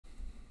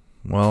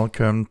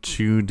Welcome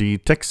to the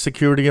Tech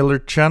Security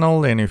Alert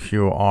channel, and if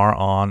you are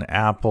on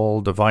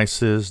Apple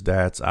devices,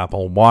 that's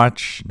Apple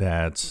Watch,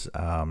 that's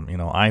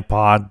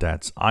iPod,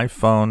 that's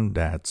iPhone,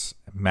 that's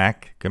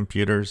Mac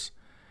computers,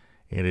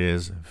 it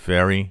is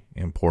very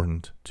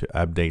important to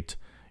update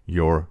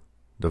your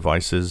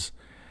devices.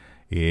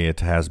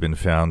 It has been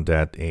found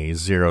that a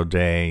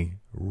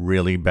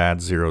really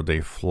bad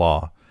zero-day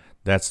flaw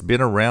that's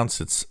been around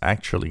since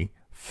actually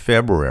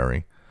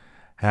February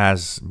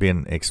has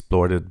been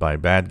exploited by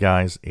bad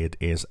guys. It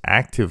is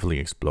actively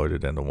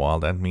exploited in the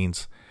wild. That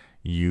means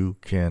you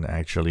can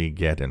actually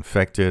get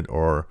infected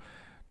or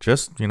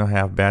just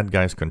have bad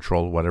guys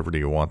control whatever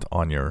they want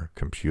on your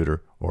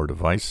computer or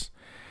device.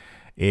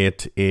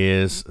 It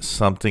is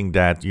something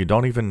that you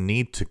don't even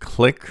need to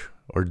click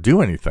or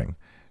do anything.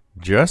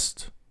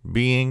 Just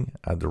being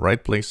at the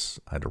right place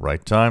at the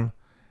right time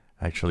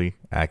actually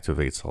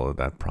activates all of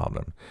that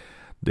problem.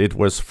 It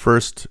was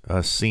first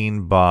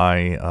seen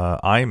by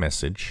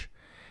iMessage,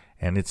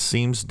 and it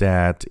seems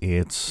that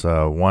it's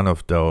one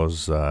of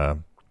those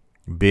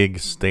big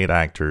state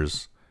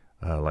actors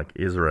like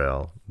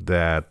Israel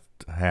that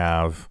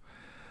have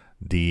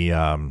the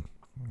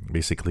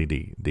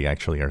basically they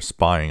actually are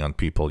spying on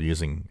people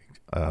using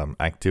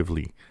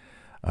actively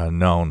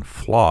known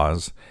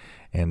flaws,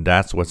 and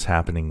that's what's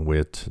happening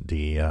with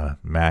the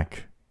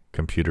Mac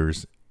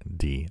computers,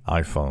 the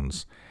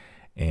iPhones,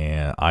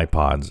 and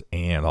iPods,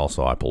 and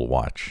also Apple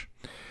Watch.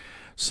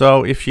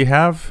 So if you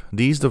have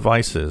these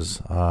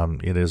devices,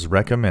 it is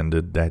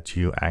recommended that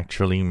you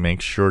actually make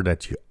sure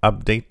that you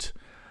update.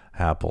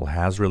 Apple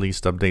has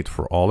released update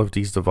for all of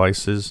these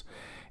devices,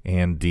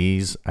 and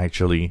these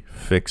actually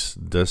fix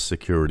the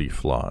security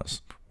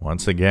flaws.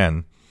 Once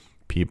again,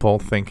 people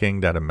thinking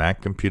that a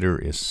Mac computer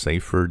is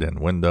safer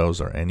than Windows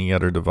or any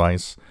other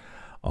device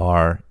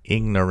are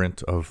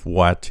ignorant of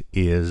what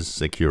is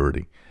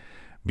security,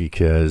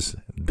 because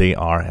they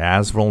are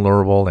as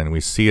vulnerable, and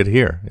we see it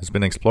here. It's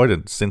been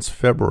exploited since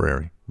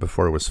February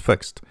before it was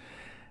fixed.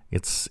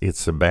 It's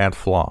a bad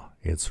flaw.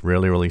 It's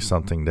really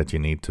something that you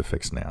need to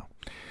fix now.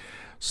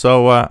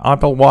 So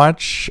Apple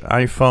Watch,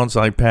 iPhones,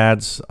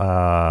 iPads,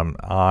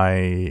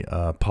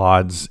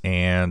 iPods,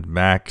 and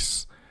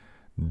Macs,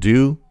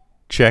 do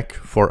check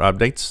for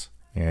updates,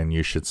 and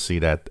you should see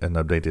that an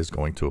update is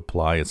going to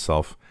apply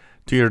itself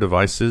to your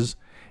devices,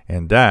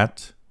 and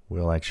that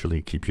will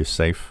actually keep you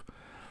safe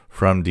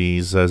from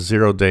these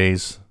 0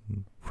 days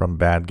from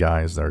bad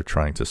guys that are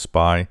trying to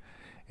spy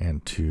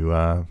and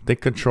to take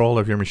control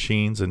of your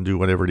machines and do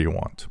whatever you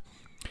want.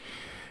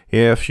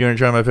 If you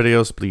enjoy my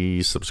videos,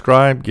 please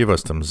subscribe, give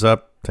us thumbs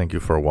up. Thank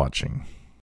you for watching.